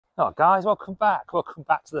Oh guys, welcome back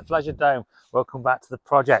to the Pleasure Dome, welcome back to the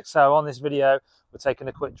project. So on this video we're taking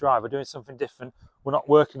a quick drive, we're doing something different. We're not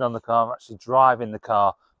working on the car, we're actually driving the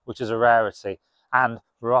car, which is a rarity. And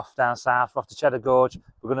we're off down south, we're off to Cheddar Gorge.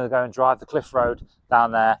 We're going to go and drive the cliff road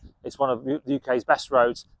down there. It's one of the UK's best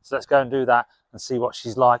roads, so let's go and do that and see what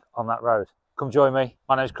she's like on that road. Come join me.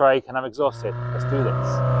 My name's Craig and I'm exhausted. Let's do this.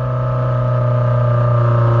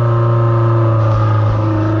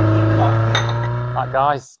 Right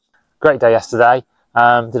guys, great day yesterday.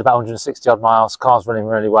 Did about 160 odd miles. Car's running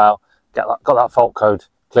really well. Got that fault code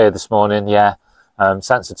cleared this morning. Yeah,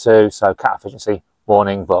 sensor 2, so cat efficiency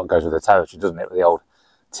warning, but it goes with the territory, doesn't it, with the old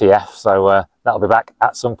TF? So that'll be back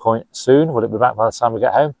at some point soon. Will it be back by the time we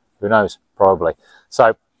get home? Who knows? Probably. So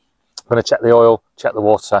I'm going to check the oil, check the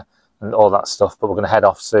water, and all that stuff. But we're going to head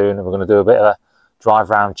off soon, and we're going to do a bit of a drive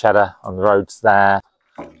around Cheddar on the roads there.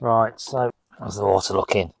 Right. So how's the water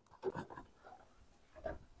looking?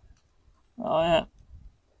 Oh yeah,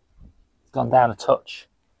 it's gone down a touch,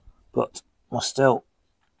 but we're still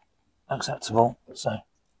acceptable. So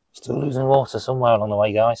still losing water somewhere along the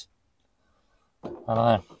way, guys. I don't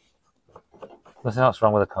know. Nothing else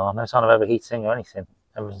wrong with the car. No sign of overheating or anything.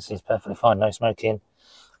 Everything seems perfectly fine. No smoking.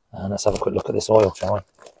 And let's have a quick look at this oil, shall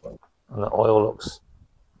we? And the oil looks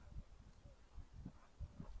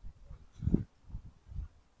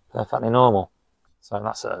perfectly normal. So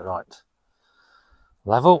that's at the right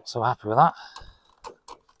level. So happy with that.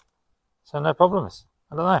 So no problems.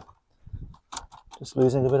 I don't know. Just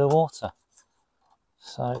losing a bit of water.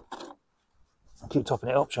 So I'll keep topping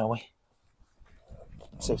it up, shall we?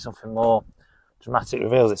 See if something more dramatic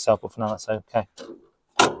reveals itself, but for now that's okay.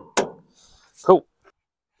 Cool.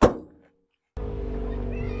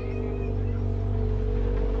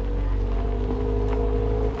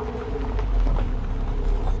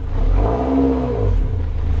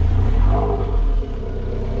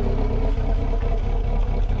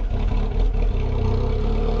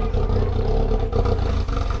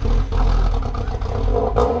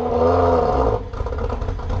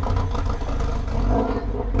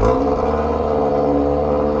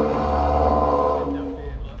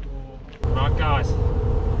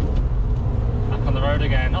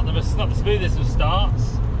 Not the smoothest of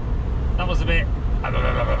starts. That was a bit trying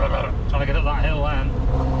to get up that hill then.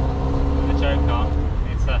 The choke on.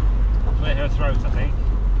 Need to clear her throat, I think.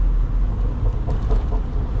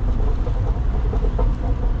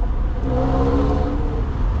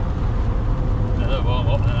 A little warm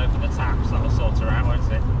up and then open the taps. That'll sort her out,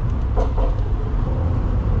 won't it?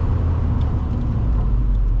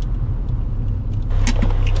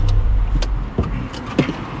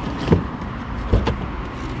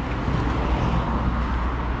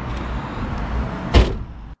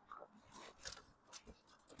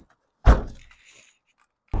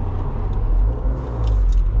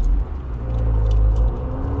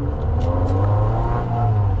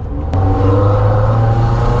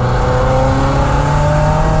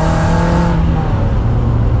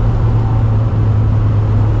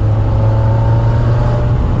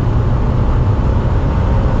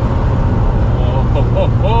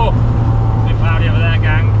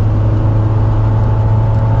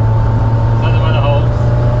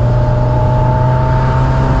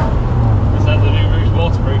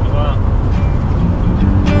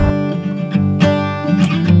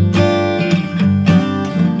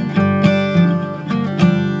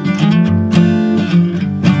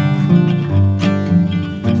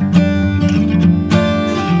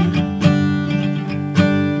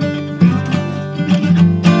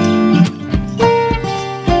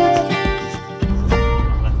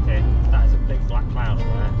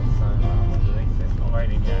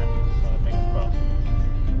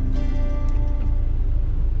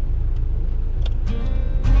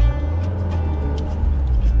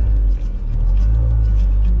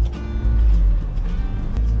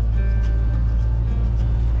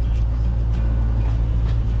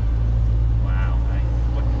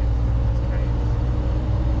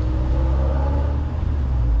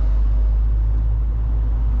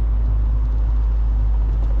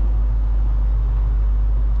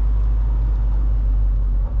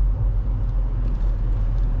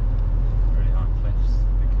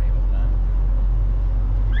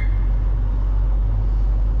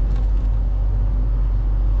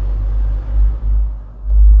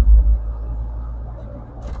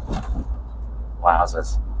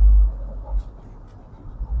 Wowzers.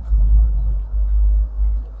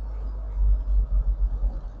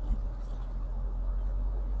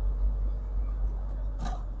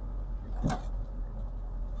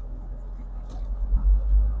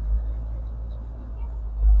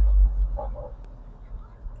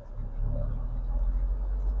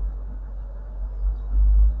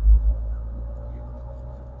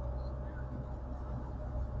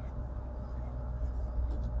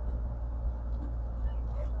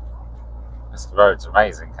 nice. The road's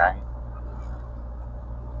amazing, Kang.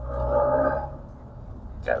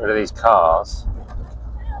 Get rid of these cars.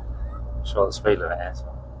 I'm sure what the speed limit is.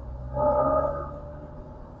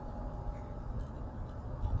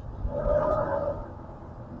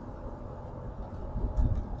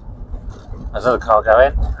 There's another car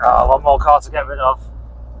going. Oh, one more car to get rid of.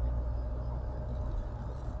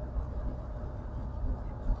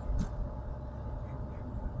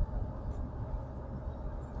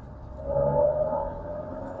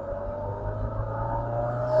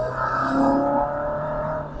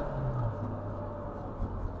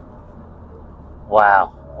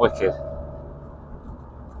 Wow, wicked.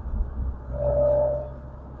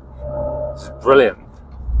 This is brilliant.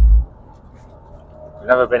 If you've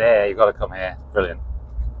never been here, you've got to come here. Brilliant.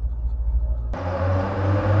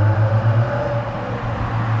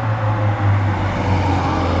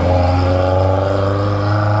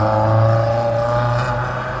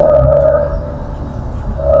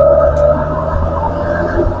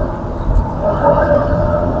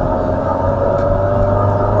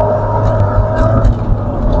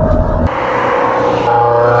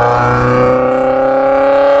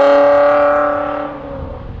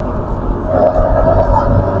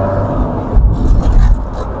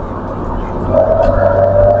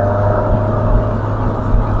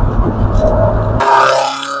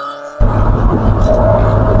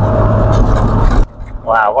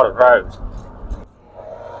 Wow, what a road.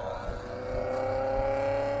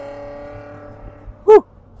 Woo!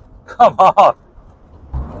 Come on!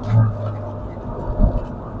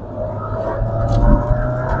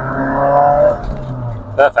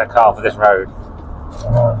 Perfect car for this road.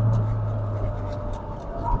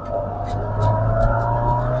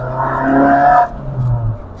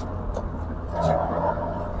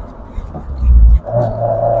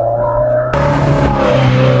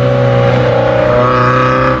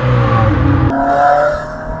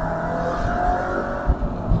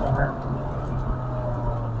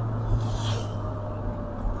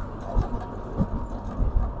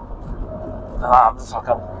 It's like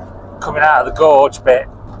I'm coming out of the gorge bit,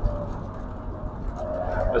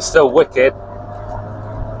 but still wicked.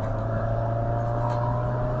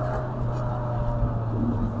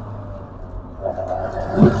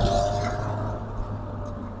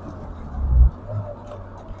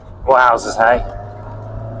 Wowzers, hey?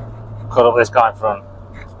 Caught up with this guy in front.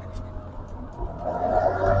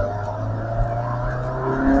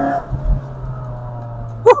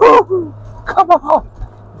 Woohoo! Come on!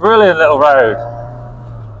 Brilliant little road.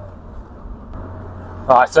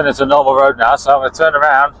 Right, it's turned into a normal road now, so I'm going to turn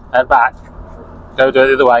around, head back, go do it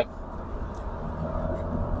the other way.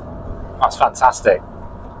 That's fantastic.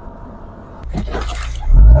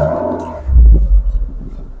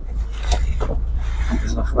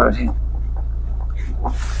 There's enough road here.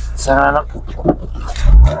 Turn around.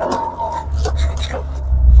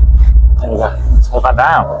 There we go. Let's go back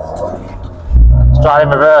down. Let's drive in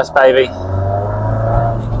reverse, baby.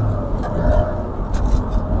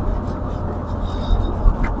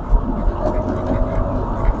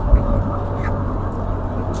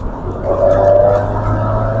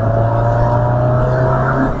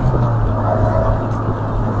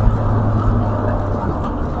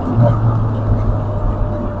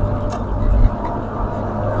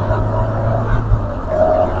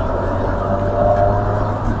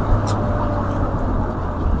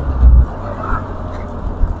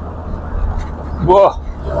 Whoa!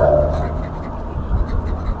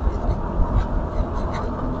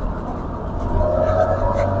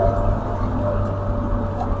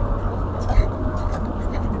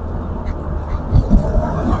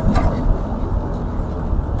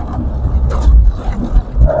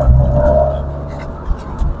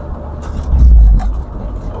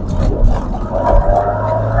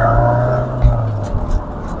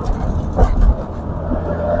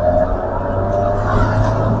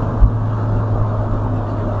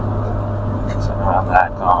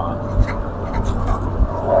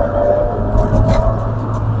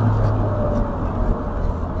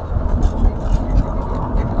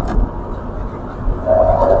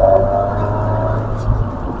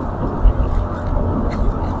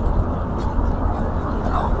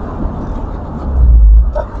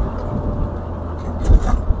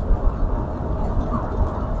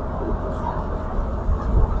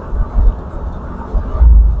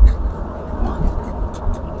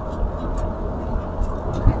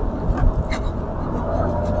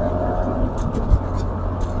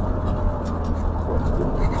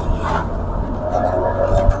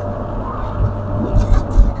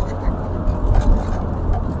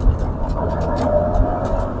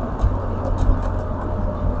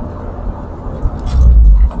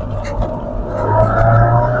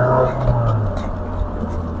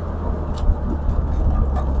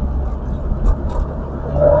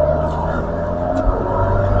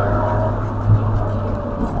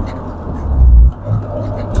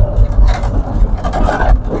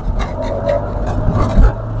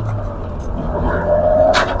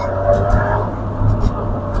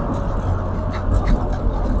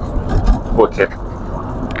 wicked.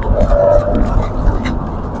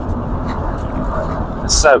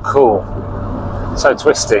 It's so cool, so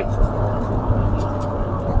twisty.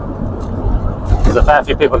 There's a fair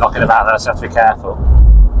few people knocking about there, so I have to be careful.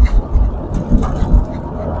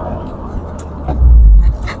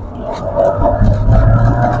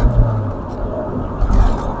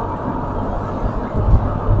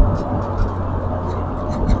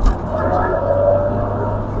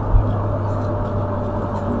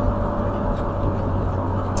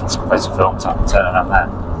 It's a place to film, so I can turn around there.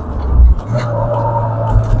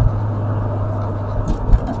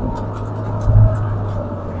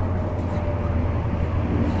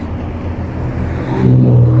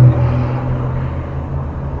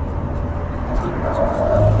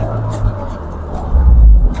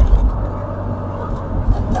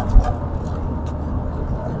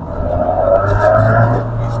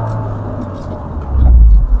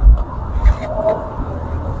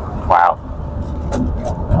 Wow.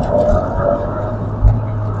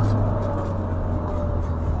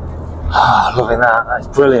 Oh, loving that. That's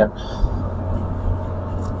brilliant.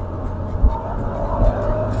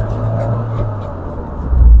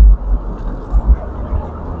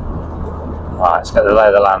 Right, let's get the lay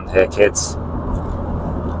of the land here, kids.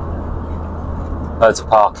 Loads of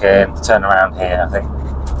parking. Turn around here, I think.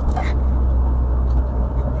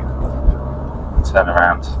 Turn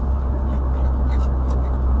around.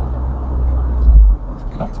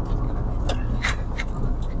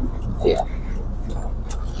 Here.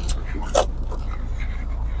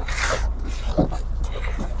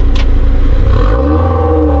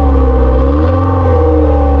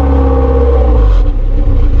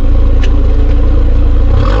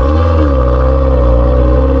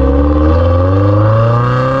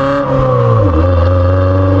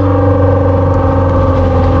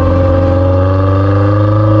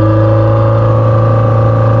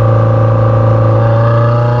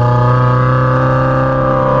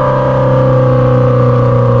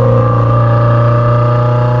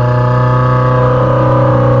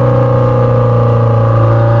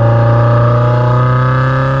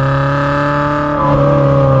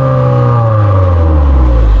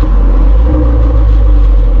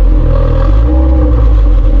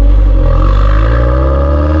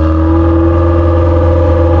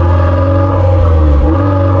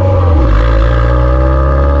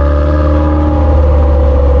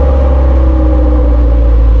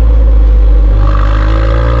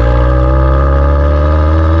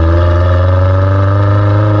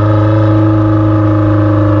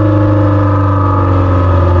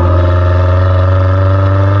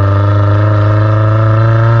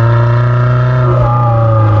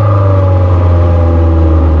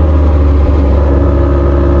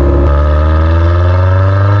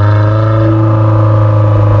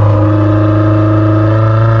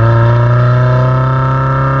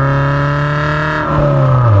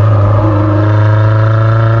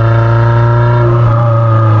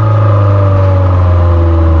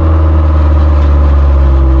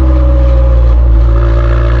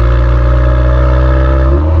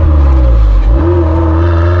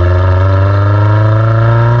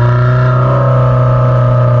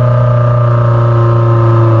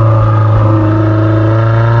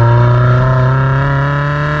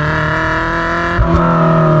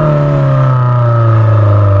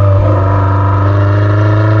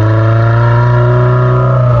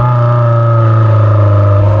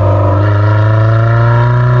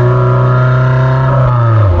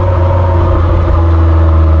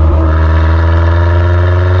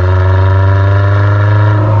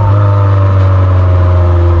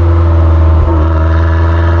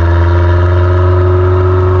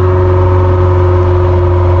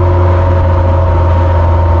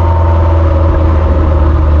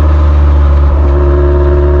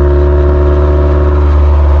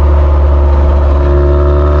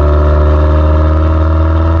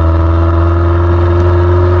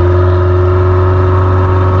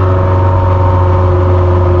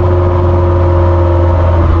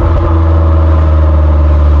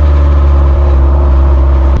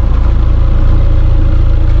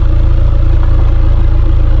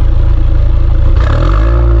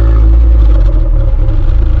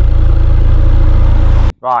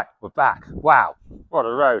 Right, we're back. Wow, what a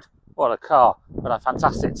road, what a car. We had a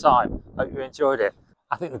fantastic time. Hope you enjoyed it.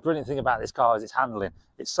 I think the brilliant thing about this car is its handling.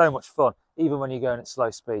 It's so much fun, even when you're going at slow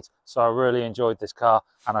speeds. So I really enjoyed this car,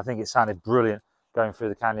 and I think it sounded brilliant going through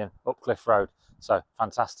the canyon, up Cliff Road. So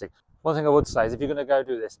fantastic. One thing I would say is if you're going to go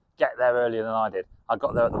do this, get there earlier than I did. I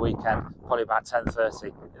got there at the weekend, probably about 10:30.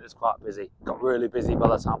 It was quite busy. Got really busy by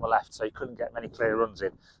the time I left, so you couldn't get many clear runs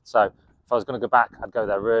in. So If I was going to go back, I'd go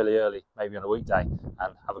there really early, maybe on a weekday,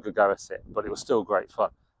 and have a good go at it. But it was still great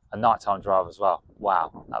fun. A nighttime drive as well.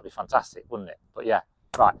 Wow, that'd be fantastic, wouldn't it? But yeah,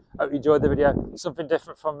 right. Hope you enjoyed the video. Something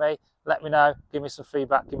different from me. Let me know. Give me some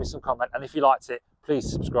feedback. Give me some comment. And if you liked it, please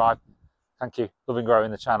subscribe. Thank you. Loving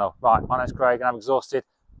growing the channel. Right, my name's Craig and I'm exhausted.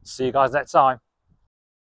 See you guys next time.